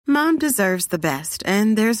Mom deserves the best,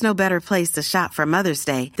 and there's no better place to shop for Mother's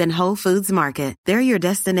Day than Whole Foods Market. They're your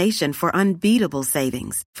destination for unbeatable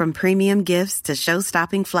savings, from premium gifts to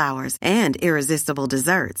show-stopping flowers and irresistible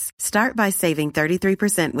desserts. Start by saving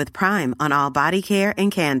 33% with Prime on all body care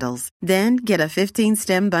and candles. Then get a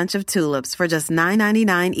 15-stem bunch of tulips for just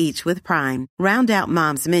 $9.99 each with Prime. Round out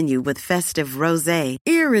Mom's menu with festive rosé,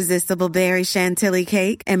 irresistible berry chantilly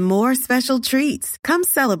cake, and more special treats. Come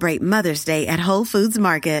celebrate Mother's Day at Whole Foods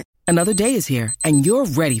Market. Another day is here, and you're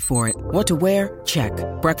ready for it. What to wear? Check.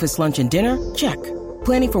 Breakfast, lunch, and dinner? Check.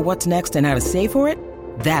 Planning for what's next and how to save for it?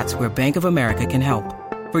 That's where Bank of America can help.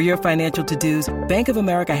 For your financial to-dos, Bank of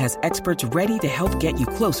America has experts ready to help get you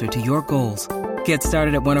closer to your goals. Get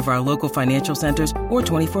started at one of our local financial centers or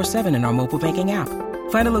 24/7 in our mobile banking app.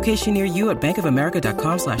 Find a location near you at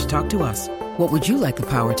bankofamerica.com/talktous. What would you like the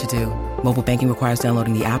power to do? Mobile banking requires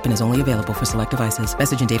downloading the app and is only available for select devices.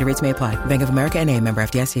 Message and data rates may apply. Bank of America N.A., member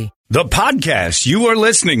FDIC. The podcast you are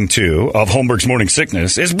listening to of Holmberg's Morning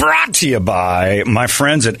Sickness is brought to you by my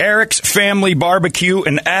friends at Eric's Family Barbecue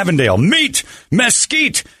in Avondale. Meet,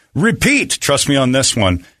 mesquite, repeat. Trust me on this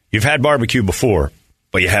one. You've had barbecue before,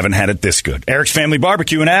 but you haven't had it this good. Eric's Family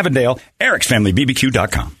Barbecue in Avondale,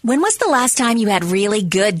 ericsfamilybbq.com. When was the last time you had really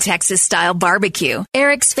good Texas-style barbecue?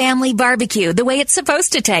 Eric's Family Barbecue, the way it's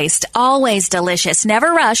supposed to taste. Always delicious,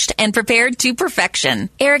 never rushed, and prepared to perfection.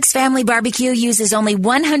 Eric's Family Barbecue uses only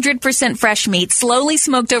 100% fresh meat, slowly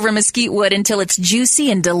smoked over mesquite wood until it's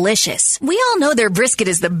juicy and delicious. We all know their brisket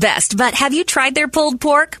is the best, but have you tried their pulled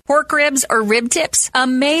pork ribs, or rib tips?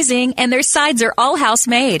 Amazing, and their sides are all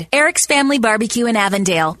house-made. Eric's Family Barbecue in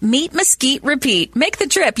Avondale. Meet, mesquite, repeat. Make the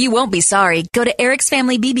trip. You won't be sorry. Go to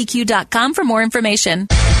ericsfamilybbq.com for more information.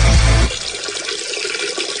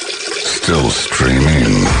 Still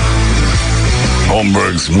streaming.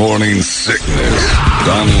 Holmberg's Morning Sickness.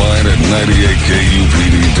 Online at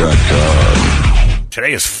 98kupd.com.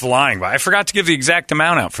 Today is flying by. I forgot to give the exact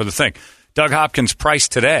amount out for the thing. Doug Hopkins' price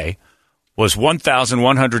today was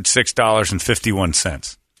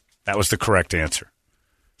 $1,106.51. That was the correct answer.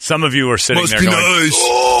 Some of you are sitting there going, nice.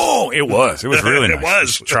 Oh, it was. It was really nice. It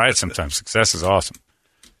was. Try it sometime. Success is awesome.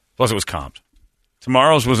 Plus, it was comped.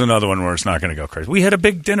 Tomorrow's was another one where it's not going to go crazy. We had a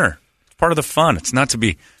big dinner. It's part of the fun. It's not to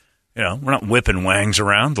be, we're not whipping wangs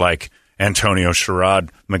around like Antonio Sherrod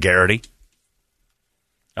McGarity.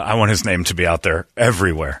 I want his name to be out there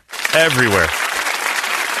everywhere. Everywhere.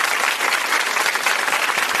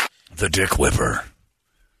 The Dick Whipper.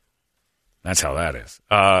 That's how that is.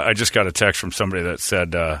 I just got a text from somebody that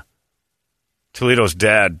said Toledo's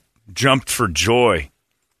dad jumped for joy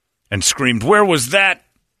and screamed, "Where was that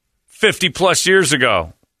 50-plus years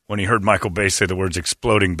ago?" when he heard Michael Bay say the words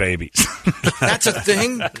 "exploding babies." That's a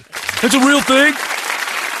thing? That's a real thing?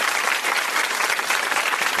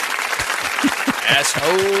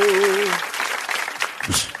 Asshole.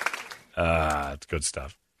 It's good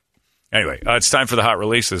stuff. Anyway, it's time for the hot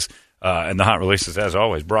releases. And the hot releases, as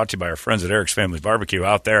always, brought to you by our friends at Eric's Family Barbecue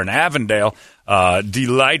out there in Avondale.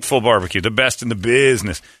 Delightful barbecue, the best in the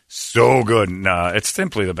business. So good. And, it's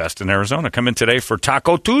simply the best in Arizona. Come in today for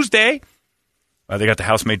Taco Tuesday. They got the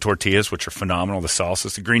house-made tortillas, which are phenomenal. The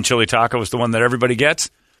salsas. The green chili taco is the one that everybody gets.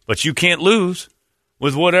 But you can't lose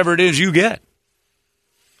with whatever it is you get.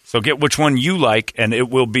 So get which one you like, and it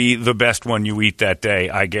will be the best one you eat that day.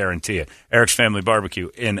 I guarantee it. Eric's Family Barbecue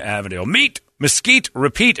in Avondale. Meet, mesquite,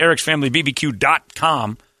 repeat,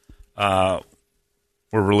 ericsfamilybbq.com. We're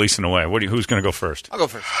releasing away. Who's going to go first? I'll go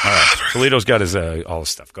first. All right. Toledo's got his all his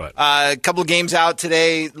stuff. Go ahead. A couple of games out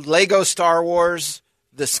today. Lego Star Wars,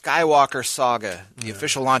 The Skywalker Saga, the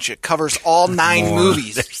official launch. It covers all 9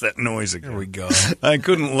 movies. There's that noise again. There we go. I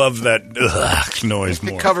couldn't love that noise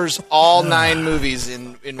more. It covers all 9 movies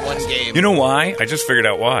in one game. You know why? I just figured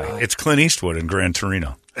out why. It's Clint Eastwood in Gran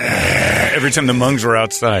Torino. Every time the Mungs were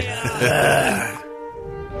outside.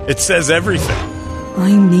 It says everything.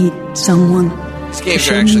 I need someone. These games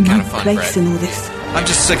are actually kind of fun, place Brett. in all this. I'm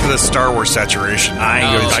just sick of the Star Wars saturation.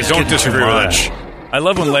 I don't disagree with that. I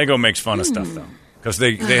love when Lego makes fun of stuff, though, because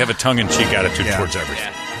they have a tongue-in-cheek attitude towards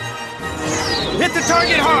everything. Yeah. Hit the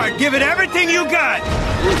target hard. Give it everything you got.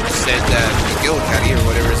 Said McGillicuddy or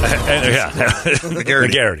whatever his name is.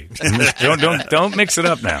 McGarity. Don't mix it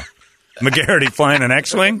up now. McGarity flying an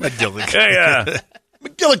X-Wing? McGillicuddy.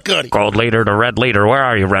 McGillicuddy. Gold leader to red leader. Where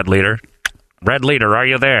are you, red leader? Red leader, are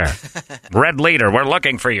you there? Red leader, we're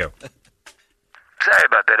looking for you. Sorry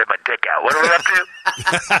about that. I had my dick out. What are we up to?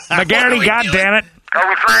 McGarity, goddammit. Are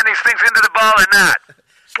we flying these things into the ball or not?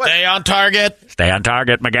 Stay on target. Stay on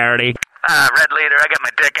target, McGarity. Red leader, I got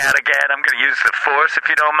my dick out again. I'm going to use the force if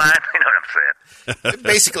you don't mind. You know what I'm saying? It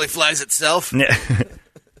basically flies itself. Hey,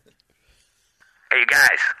 you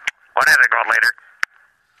guys. What is it, Gold Leader?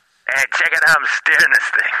 Hey, check out how I'm steering this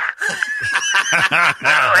thing.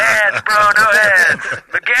 No hands, bro, no hands.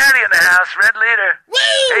 McGarity in the house, Red Leader. Woo!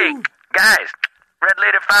 Hey, guys, Red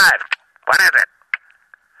Leader 5. What is it?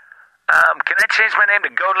 Can I change my name to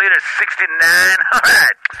Gold Leader 69? All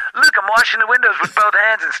right. Look, I'm washing the windows with both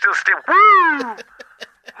hands and still steer. Woo!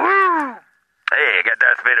 Woo! Hey, I got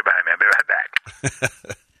Darth Vader behind me. I'll be right back.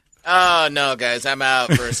 Oh, no, guys. I'm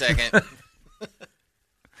out for a second.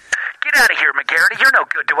 Get out of here, McGarity. You're no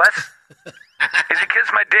good to us. Is it because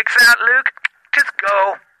my dick's out, Luke? Just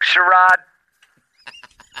go, Sherrod.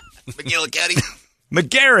 McGillicuddy.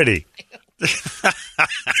 McGarity.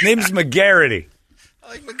 His name's McGarity. I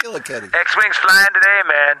like McGillicuddy. X-Wing's flying today,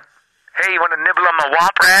 man. Hey, you want to nibble on my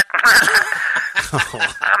womp rat?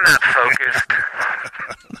 I'm not focused.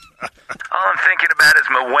 All I'm thinking about is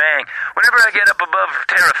my wang. Whenever I get up above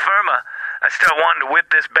terra firma, I start wanting to whip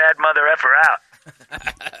this bad mother effer out.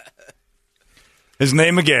 His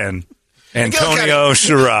name again, Antonio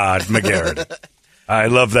Sherrod McGarity. I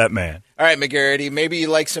love that man. All right, McGarity, maybe you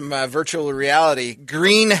like some virtual reality.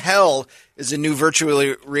 Green Hell is a new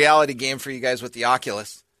virtual reality game for you guys with the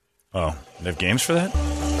Oculus. Oh, they have games for that?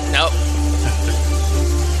 Nope.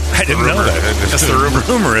 I didn't know that. That's the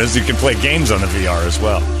rumor is you can play games on the VR as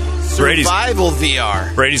well. Survival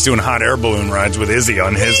VR. Brady's doing hot air balloon rides with Izzy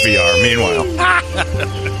on his VR. Meanwhile,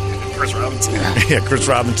 Chris Robinson. Yeah, Chris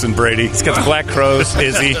Robinson, Brady. He's got the Black Crows,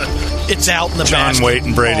 Izzy. It's out in the John basket Waite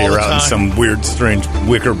and Brady all the are out in time. some weird, strange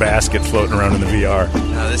wicker basket floating around in the VR.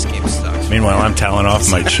 No, this game sucks. Meanwhile, I'm toweling off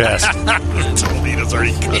my chest. Toledo's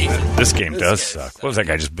already good. This game does suck. What was that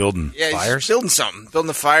guy just building Yeah, he's fires? building something. Building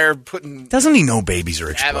a fire, putting... Doesn't he know babies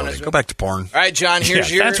are Dab on exploding? his- Go back to porn. All right, John,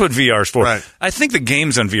 here's your... That's what VR is for. Right. I think the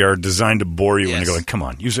games on VR are designed to bore you when Yes. you're going, come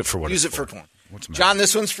on, use it for what Use it's it for porn. What's the matter? John,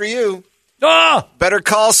 this one's for you. Oh! Better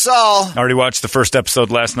Call Saul. I already watched the first episode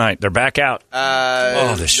last night. They're back out.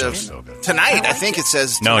 This show's so good. Tonight, I think it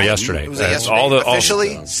says... No, tonight. yesterday. Was it yesterday?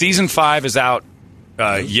 Officially? Season 5 is out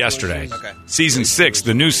yesterday. Okay. Season 6,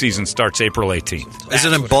 the new season, starts April 18th. Is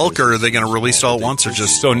it in bulk, or are they going to release all at once, or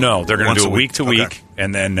just... So, no, they're going Once to do a a week to week. week,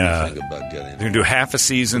 and then they're going to do half a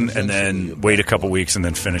season, and then wait a couple weeks, and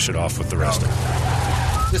then finish it off with the rest of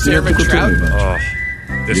it. This Airman Trout? Oh,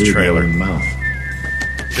 this trailer.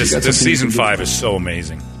 This season 5 is so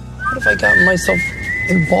amazing. What have I gotten myself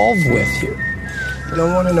involved with here? You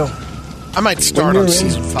don't want to know. I might start on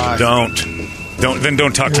season 5. Don't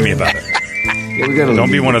talk to me about it. Yeah, we gotta Don't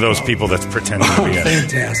be one of those people that's pretending to be in it.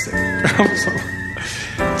 Fantastic.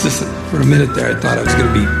 Just for a minute there, I thought I was going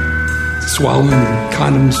to be swallowing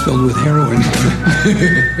condoms filled with heroin.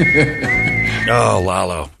 Oh,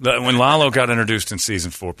 Lalo. When Lalo got introduced in season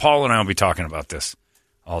 4, Paul and I will be talking about this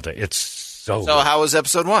all day. It's so how was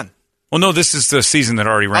episode 1? Well, no, this is the season that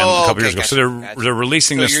already ran a couple years ago. gotcha, So gotcha. they're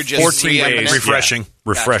releasing So this you're just 14 days. reminiscing. Refreshing. Yeah,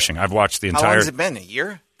 refreshing. I've watched the How entire... long has it been? A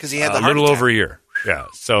year? Because he had the a heart little attack. over a year. Yeah.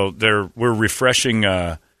 So we're refreshing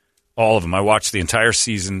all of them. I watched the entire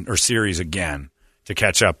season or series again to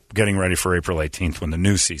catch up, getting ready for April 18th when the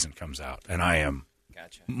new season comes out. And I am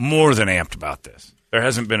more than amped about this. There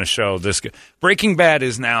hasn't been a show this good. Breaking Bad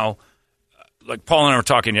is now, like Paul and I were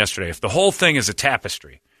talking yesterday, if the whole thing is a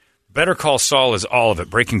tapestry, Better Call Saul is all of it.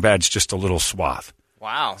 Breaking Bad's just a little swath.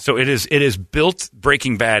 Wow. So it is built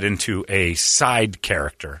Breaking Bad into a side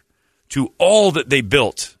character to all that they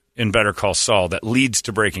built in Better Call Saul that leads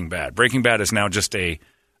to Breaking Bad. Breaking Bad is now just a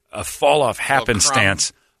fall-off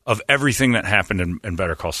happenstance of everything that happened in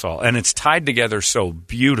Better Call Saul. And it's tied together so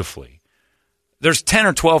beautifully. There's 10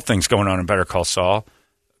 or 12 things going on in Better Call Saul.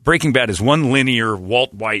 Breaking Bad is one linear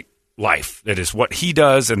Walt White life. That is what he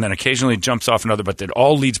does, and then occasionally jumps off another, but it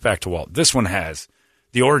all leads back to Walt. This one has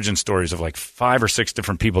the origin stories of like 5 or 6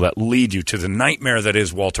 different people that lead you to the nightmare that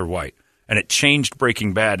is Walter White. And it changed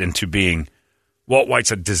Breaking Bad into being Walt White's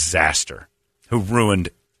a disaster who ruined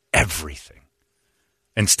everything.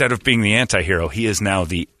 Instead of being the anti-hero, he is now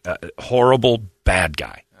the horrible bad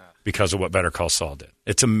guy because of what Better Call Saul did.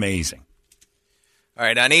 It's amazing. All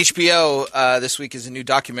right, on HBO this week is a new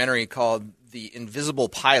documentary called The Invisible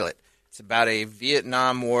Pilot. It's about a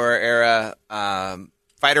Vietnam War era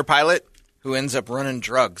fighter pilot who ends up running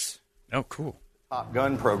drugs. Oh, cool. Top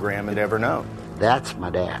gun program had ever known. That's my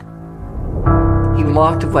dad. He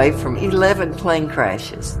walked away from 11 plane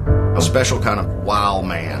crashes. A special kind of wild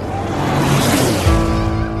man.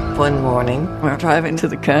 One morning, we're driving to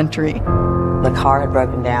the country. The car had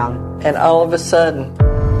broken down, and all of a sudden,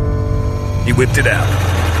 he whipped it out.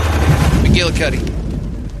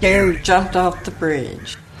 McGillicuddy. Gary jumped off the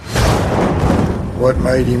bridge. What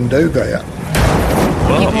made him do that?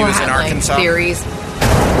 Well, he was in Arkansas. Theories.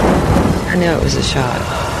 I knew it was a shot.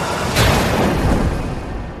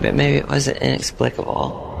 but maybe it wasn't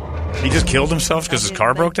inexplicable. He just killed himself because his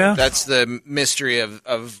car broke down? That's the mystery of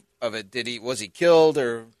it. Was he killed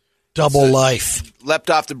or double life? Leapt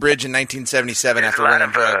off the bridge in 1977 after running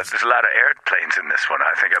drugs. There's a lot of airplanes in this one.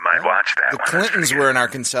 I think I might watch that The one. Clintons were in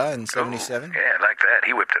Arkansas in 77. Yeah, I like that.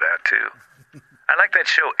 He whipped it out, too. I like that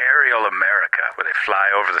show Aerial America, where they fly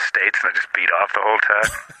over the states and they just beat off the whole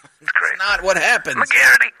time. It's great. That's not what happens.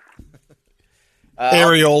 McGarity.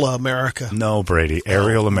 Aerial America. No, Brady.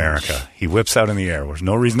 Aerial America. He whips out in the air. There's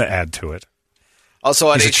no reason to add to it. Also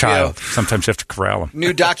on He's HBO. a child. Sometimes you have to corral him.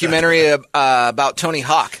 New documentary about Tony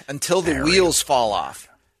Hawk, Until the Wheels Fall Off,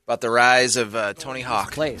 about the rise of Tony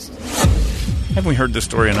Hawk. Haven't we heard this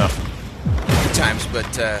story enough? A few times,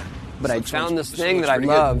 but I found this thing that I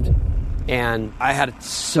loved, and I had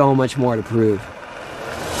so much more to prove.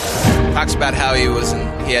 Talks about how he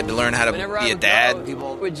had to learn how to be a dad.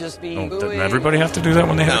 People would just be Doesn't everybody have to do that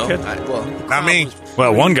when they have a kid? Not me.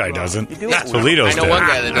 Well, one guy doesn't. Toledo's I know dad. one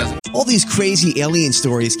guy that doesn't. All these crazy alien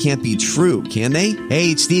stories can't be true, can they?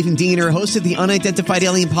 Hey, it's Stephen Diener, host of the Unidentified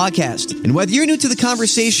Alien Podcast. And whether you're new to the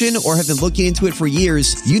conversation or have been looking into it for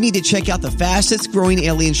years, you need to check out the fastest growing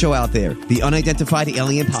alien show out there, the Unidentified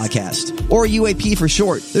Alien Podcast, or UAP for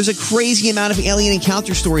short. There's a crazy amount of alien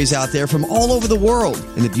encounter stories out there from all over the world.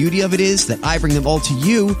 And the beauty of it is that I bring them all to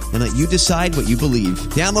you and let you decide what you believe.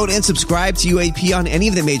 Download and subscribe to UAP on any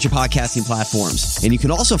of the major podcasting platforms. And you can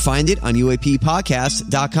also find it on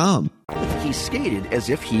UAPpodcast.com. He skated as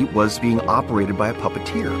if he was being operated by a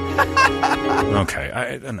puppeteer.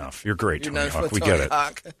 Okay, enough. You're great, Tony Hawk. We get it.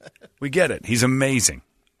 We get it. He's amazing.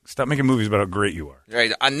 Stop making movies about how great you are.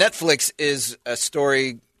 Right. On Netflix is a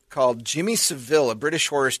story called Jimmy Seville, a British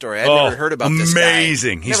horror story. I'd never heard about this guy.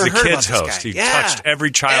 Amazing. He's Never the heard kids about this host. guy. He Yeah. touched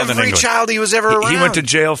every child in Every England. child he was ever around. He went to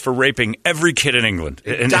jail for raping every kid in England.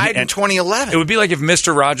 He died in 2011. It would be like if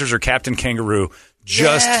Mr. Rogers or Captain Kangaroo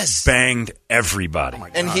just Yes. banged everybody.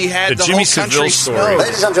 And he had the Jimmy whole Seville country story. snowed.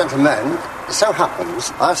 Ladies and gentlemen, it so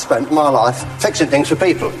happens I've spent my life fixing things for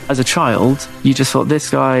people. As a child, you just thought this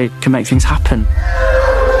guy can make things happen.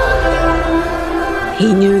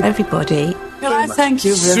 He knew everybody. Can I thank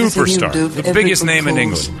you for everything you Superstar. do for The biggest every name in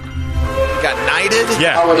cause? England. Got knighted?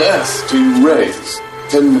 Yeah. How on earth do you raise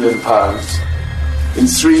 £10 million in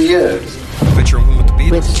 3 years?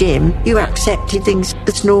 With Jim, you accepted things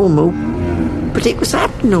as normal, but it was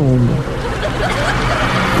abnormal.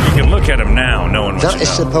 You can look at him now, knowing what That you is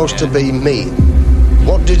know. supposed to be me.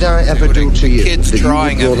 What did I ever do to you? Kids that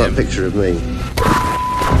drawing you of draw him. that picture of me?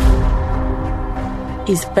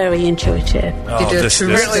 He's very intuitive.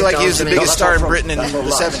 Apparently, like he was the biggest star in Britain in the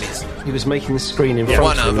 70s. He was making the screen in Yeah,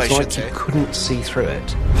 front one of him. of, I It's should like say. you couldn't see through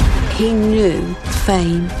it. He knew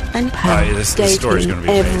fame and power this gave story's him gonna be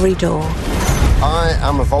amazing. every door. I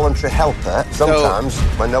am a voluntary helper. Sometimes,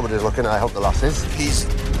 when nobody's looking, I help the lasses. He's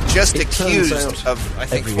just It accused turns out of, I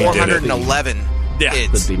think, everyone did it. 411 Yeah.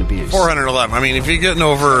 kids. 411. I mean, if you're getting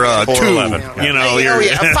over 411. 2, you know, you're... Oh,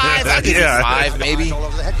 yeah, 5. I'll give you 5, maybe.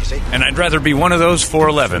 And I'd rather be one of those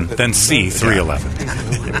 411 than C 311.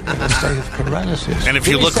 And if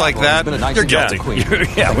you look like that, you're guilty.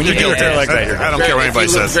 Yeah, when you You're get guilty. hair like that, you're I don't guilty. care what anybody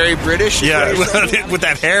If you look says. very British. Yeah, with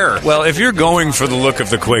that hair. Well, if you're going for the look of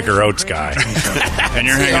the Quaker Oats guy, and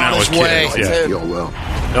you're hanging out with honest way. kids, yeah. You're well.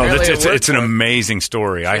 No, Apparently it worked it's an for him. amazing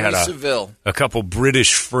story. I had Jimmy Seville. a couple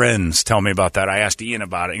British friends tell me about that. I asked Ian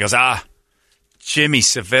about it. He goes, Jimmy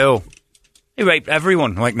Seville. He raped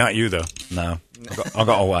everyone. I'm like, not you, though. No. I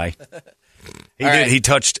got away. He All did. right. He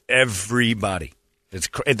touched everybody.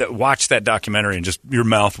 Watch that documentary and just your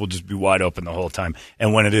mouth will just be wide open the whole time.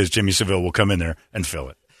 And when it is, Jimmy Seville will come in there and fill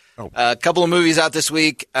it. A couple of movies out this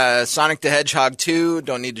week. Sonic the Hedgehog 2.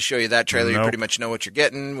 Don't need to show you that trailer. You Nope. pretty much know what you're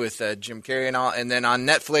getting with Jim Carrey and all. And then on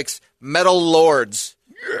Netflix, Metal Lords.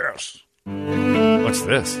 Yes. What's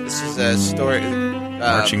this? This is a story.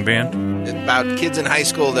 Marching band? About kids in high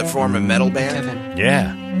school that form a metal band.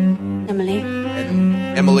 Yeah. Emily.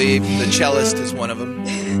 And Emily, the cellist, is one of them.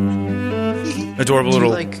 Adorable Do you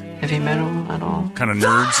little like heavy metal at all? kind of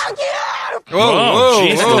nerds. Whoa,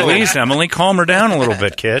 Jeez whoa. Louise, Emily, calm her down a little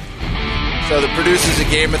bit, kid. So the producers of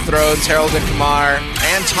Game of Thrones, Harold and Kumar,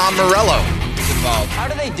 and Tom Morello is involved. How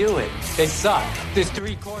do they do it? They suck. There's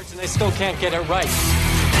 3 chords and they still can't get it right.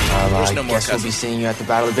 There's no more Guess we'll be cousins. seeing you at the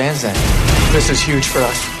Battle of the Bands then. This is huge for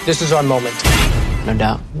us. This is our moment. No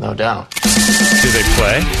doubt. No doubt. Do they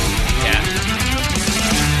play? Yeah.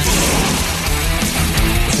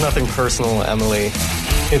 It's nothing personal, Emily.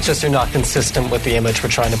 It's just you're not consistent with the image we're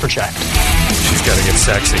trying to project. She's got to get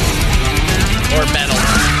sexy. Or metal.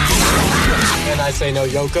 And I say no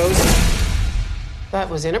Yokos. That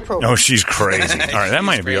was inappropriate. Oh, she's crazy. All right, that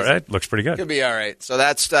might be. That looks pretty good. Could be all right. So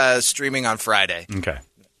that's streaming on Friday. Okay.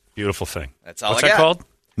 Beautiful thing. That's all What's I that got. called?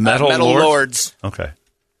 Metal Lords. Okay.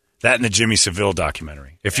 That and the Jimmy Savile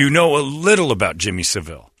documentary. If you know a little about Jimmy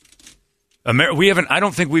Savile, I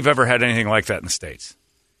don't think we've ever had anything like that in the States.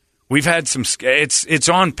 We've had some. It's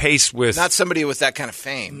on pace with Not somebody with that kind of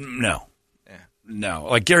fame. No. No.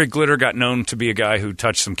 Like Gary Glitter got known to be a guy who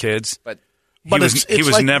touched some kids, but he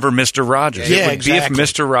was like, never Mr. Rogers. Yeah, it would exactly. be if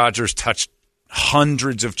Mr. Rogers touched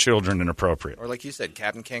hundreds of children inappropriately. Or like you said,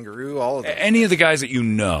 Captain Kangaroo, all of them. Any of the guys that you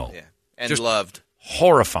know. Yeah. And just loved.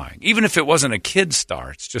 Horrifying. Even if it wasn't a kid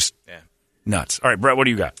star, it's just nuts. All right, Brett, what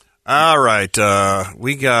do you got? All right.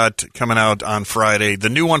 We got coming out on Friday the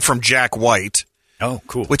new one from Jack White. Oh,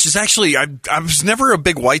 cool. Which is actually, I was never a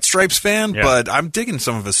big White Stripes fan, but I'm digging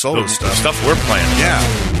some of his solo stuff. Stuff we're playing.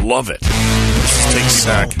 Yeah. Love it. This is Take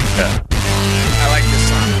Sack. Yeah. I like this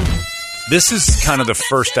song. This is kind of the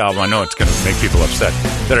first album, I know it's going to make people upset,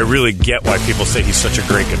 that I really get why people say he's such a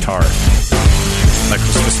great guitarist. Like,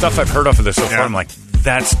 the stuff I've heard off of this so far, I'm like,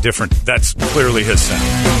 that's different. That's clearly his sound.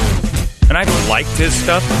 And I've liked his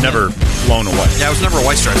stuff, never blown away. Yeah, I was never a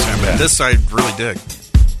White Stripes fan, but this I really dig.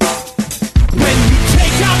 When you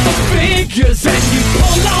take out the fingers and you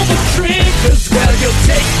pull all the triggers, well, you're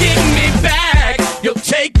taking me back. You're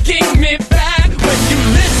taking me back. When you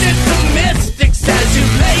listen to mystics as you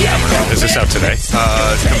lay up. Is this out today? It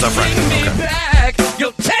comes out Friday. Okay. Back.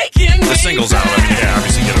 You're taking The single's out. I mean, yeah,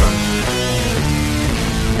 obviously get it on.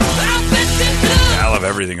 I love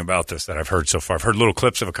everything about this that I've heard so far. I've heard little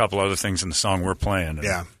clips of a couple other things in the song we're playing.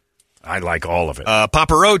 Yeah. I like all of it.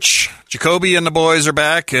 Papa Roach, Jacoby and the boys are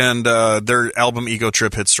back, and their album Ego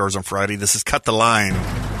Trip hits stores on Friday. This is Cut the Line.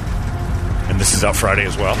 And this is out Friday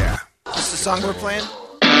as well? Yeah. Is this the song we're playing?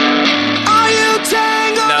 Are you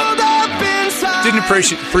tangled up inside? Didn't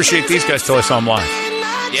appreciate these guys till I saw them live.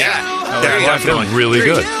 Yeah. They're definitely. really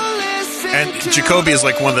good. And Jacoby is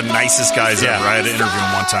like one of the nicest guys ever. I had to interview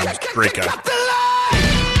him one time. Great guy.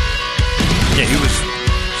 Yeah, he was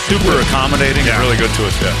super accommodating and really good to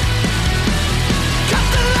us. Yeah.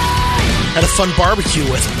 Had a fun barbecue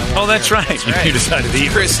with him. Oh, that's right. You decided to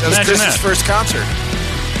eat. That was Chris's first concert.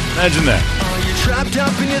 Imagine that. You're trapped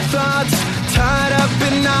up in your thoughts, tied up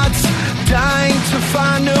in knots, dying to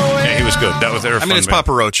find a way. Yeah, he was good. That was their I mean, it's band.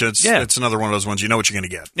 Papa Roach. It's another one of those ones you know what you're going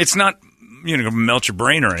to get. It's not, melt your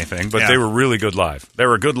brain or anything, but they were really good live. They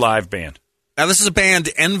were a good live band. Now, this is a band,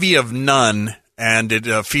 Envy of None, and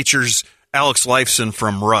it features Alex Lifeson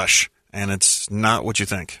from Rush, and it's not what you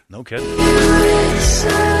think. No kidding.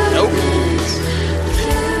 Nope.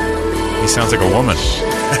 He sounds like a woman.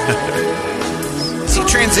 Is he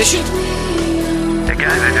transitioned? Hey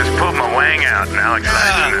guys, I just pulled my wang out, and Alex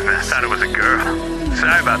Lifeson, I thought it was a girl.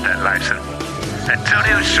 Sorry about that, Lifeson.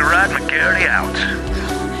 Antonio Sherrod McGarry out.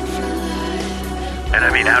 And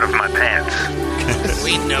I mean out of my pants.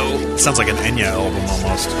 We know. Sounds like an Enya album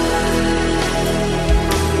almost.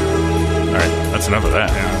 All right, that's enough of that.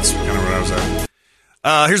 Yeah, that's kind of what I was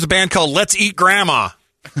at. Here's a band called Let's Eat Grandma.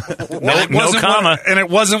 No comma. And it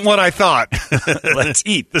wasn't what I thought. Let's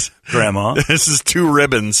eat, Grandma. This is Two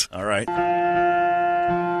Ribbons. All right.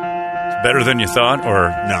 Better than you thought,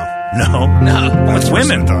 or no? It's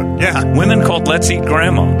women. Yeah, women called Let's Eat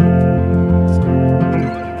Grandma.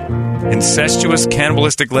 Incestuous,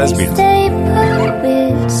 cannibalistic lesbians. I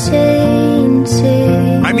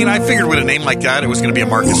mean, I figured with a name like that, it was going to be a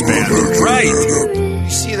Marcus band. Right. You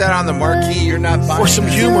see that on the marquee, you're not buying For some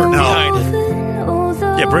humor behind it.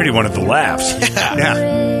 Yeah, Brady wanted the laughs.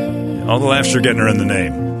 Yeah. All the laughs you're getting are in the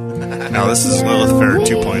name. No, this is Lilith Fair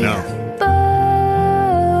 2.0.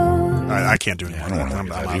 I can't do anything.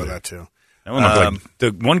 I'm out of that, too. That one looked like,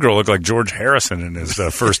 the one girl looked like George Harrison in his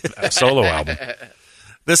first solo album.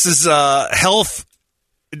 This is Health.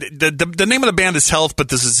 The name of the band is Health, but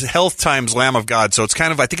this is Health times Lamb of God. So it's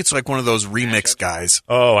kind of, I think it's like one of those remix guys.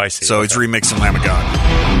 Oh, I see. So he's remixing Lamb of God.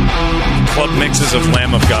 Club mixes of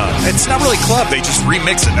Lamb of God. It's not really club. They just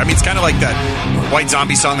remix it. I mean, it's kind of like that White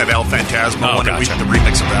Zombie song, that El Phantasma one. Gotcha. The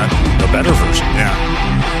remix of that. The better version. Yeah.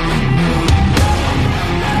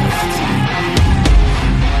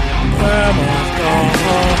 Lamb of God.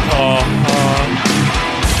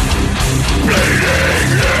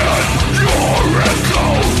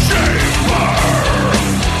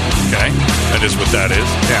 Okay, that is what that is.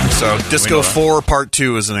 Yeah, so Disco 4 Part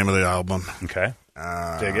 2 is the name of the album. Okay.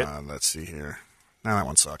 Dig it. Let's see here. No, that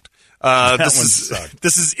one sucked.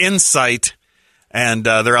 This is Insight, and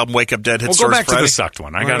their album Wake Up Dead hits stores We'll go back Friday. to the sucked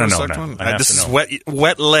one. I got to know now. This is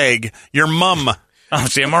Wet Leg, Your Mum. Oh,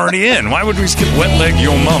 see, I'm already in. Why would we skip Wet Leg,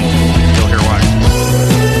 Your Mum? You'll hear why.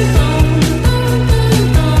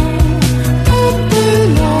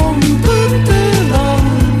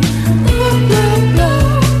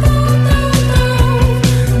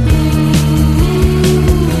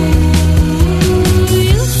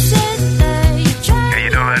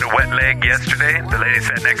 He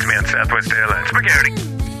sat next to me on Southwest Airlines. Spaghetti.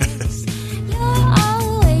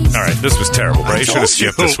 All right, this was terrible, Bray. You should have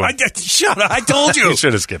skipped this one. Shut up. I told you. You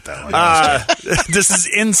should have skipped that one. This is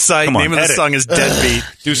Insight. Come on, Name of the edit. song is Deadbeat.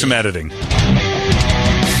 Do some editing.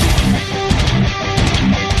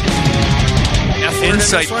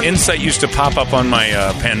 Insight used to pop up on my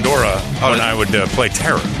Pandora when I would play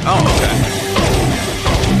Terror. Oh, okay.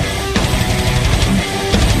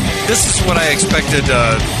 This is what I expected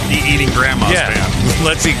the Eating Grandma's band.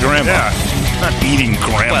 Let's Eat Grandma. Yeah. Not eating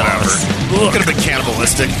grandmas. Could have been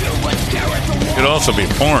cannibalistic. Could also be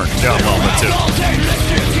porn. Yeah, a little bit too.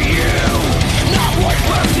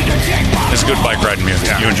 It's good bike riding music.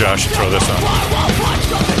 You and Josh should throw this on.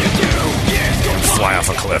 Fly off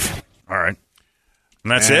a cliff. All right.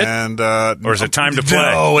 And that's it? Or is it time to play?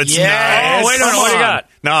 No, it's not. Oh, wait a minute. What do you got?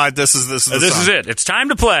 No, this is the This song. is it. It's time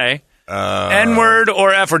to play. N-word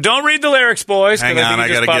or F-word. Don't read the lyrics, boys. Hang on, I I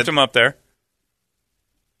just gotta popped get them up there.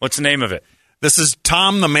 What's the name of it? This is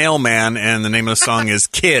Tom the Mailman, and the name of the song is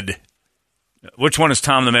Kid. Which one is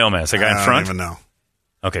Tom the Mailman? Is the guy in front? I don't even know.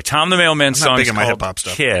 Okay, Tom the Mailman song is big in my called hip-hop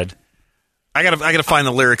stuff. Kid. I gotta find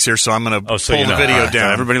the lyrics here, so I'm gonna pull you the know. video All right,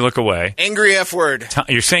 down. Everybody look away. Angry F word.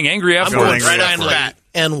 You're saying angry F I'm word. going right on the bat.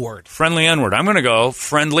 N-word. Friendly N-word. I'm going to go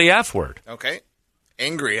friendly F word. Okay.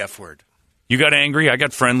 Angry F word. You got angry, I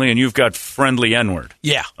got friendly, and you've got friendly N-word.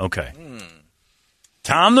 Yeah. Okay.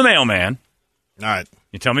 Tom the Mailman. All right.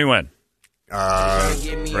 You tell me when.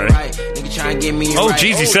 Ready? Oh,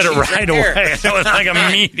 geez, he said it right away. That was like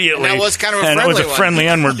immediately. And that was kind of a and friendly it was a one. friendly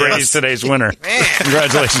N-word. Brady's today's winner.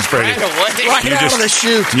 Congratulations, Brady. Right You out just- of the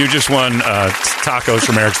chute. You just won tacos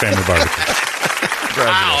from Eric's Family Barbecue.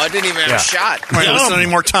 Wow, I didn't even have Yeah. a shot. Can I listen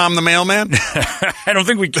anymore Tom the Mailman? I don't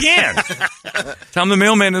think we can. Tom the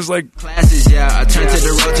Mailman is like... Classes, yeah. I turn to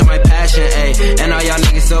the road to my passion, ayy. And all y'all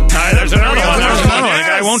niggas so There's another one. There's another one. The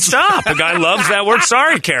guy won't stop. The guy loves that word.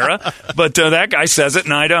 Sorry, Kara. But that guy says it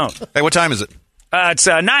and I don't. Hey, what time is it? It's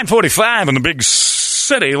 9:45 in the big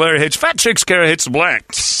city. Larry hates fat chicks. Kara hates the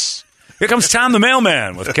blacks. Here comes Tom the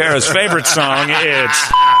Mailman with Kara's favorite song. It's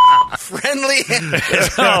Friendly.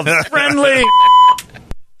 It's called Friendly.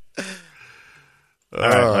 All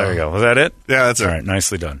right, there you go. Was that it? Yeah, that's it. All right,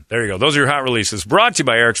 nicely done. There you go. Those are your hot releases. Brought to you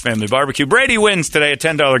by Eric's Family Barbecue. Brady wins today a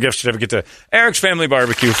 $10 gift certificate to Eric's Family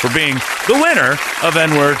Barbecue for being the winner of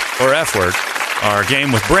N-word or F-word, our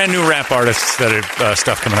game with brand new rap artists that have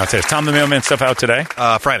stuff coming out today. Is Tom the Mailman stuff out today?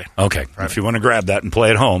 Friday. Okay. If you want to grab that and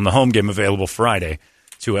play at home, the home game available Friday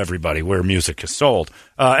to everybody where music is sold.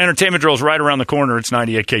 Entertainment Drill's right around the corner. It's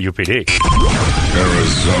 98 KUPD.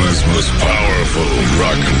 Arizona's most powerful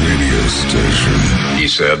rock radio station. He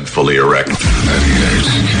said, fully erect. 98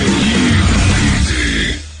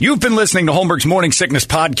 KUPD. You've been listening to Holmberg's Morning Sickness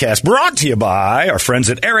Podcast, brought to you by our friends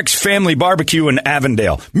at Eric's Family Barbecue in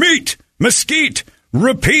Avondale. Meet, mesquite,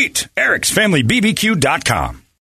 repeat. Eric'sFamilyBBQ.com.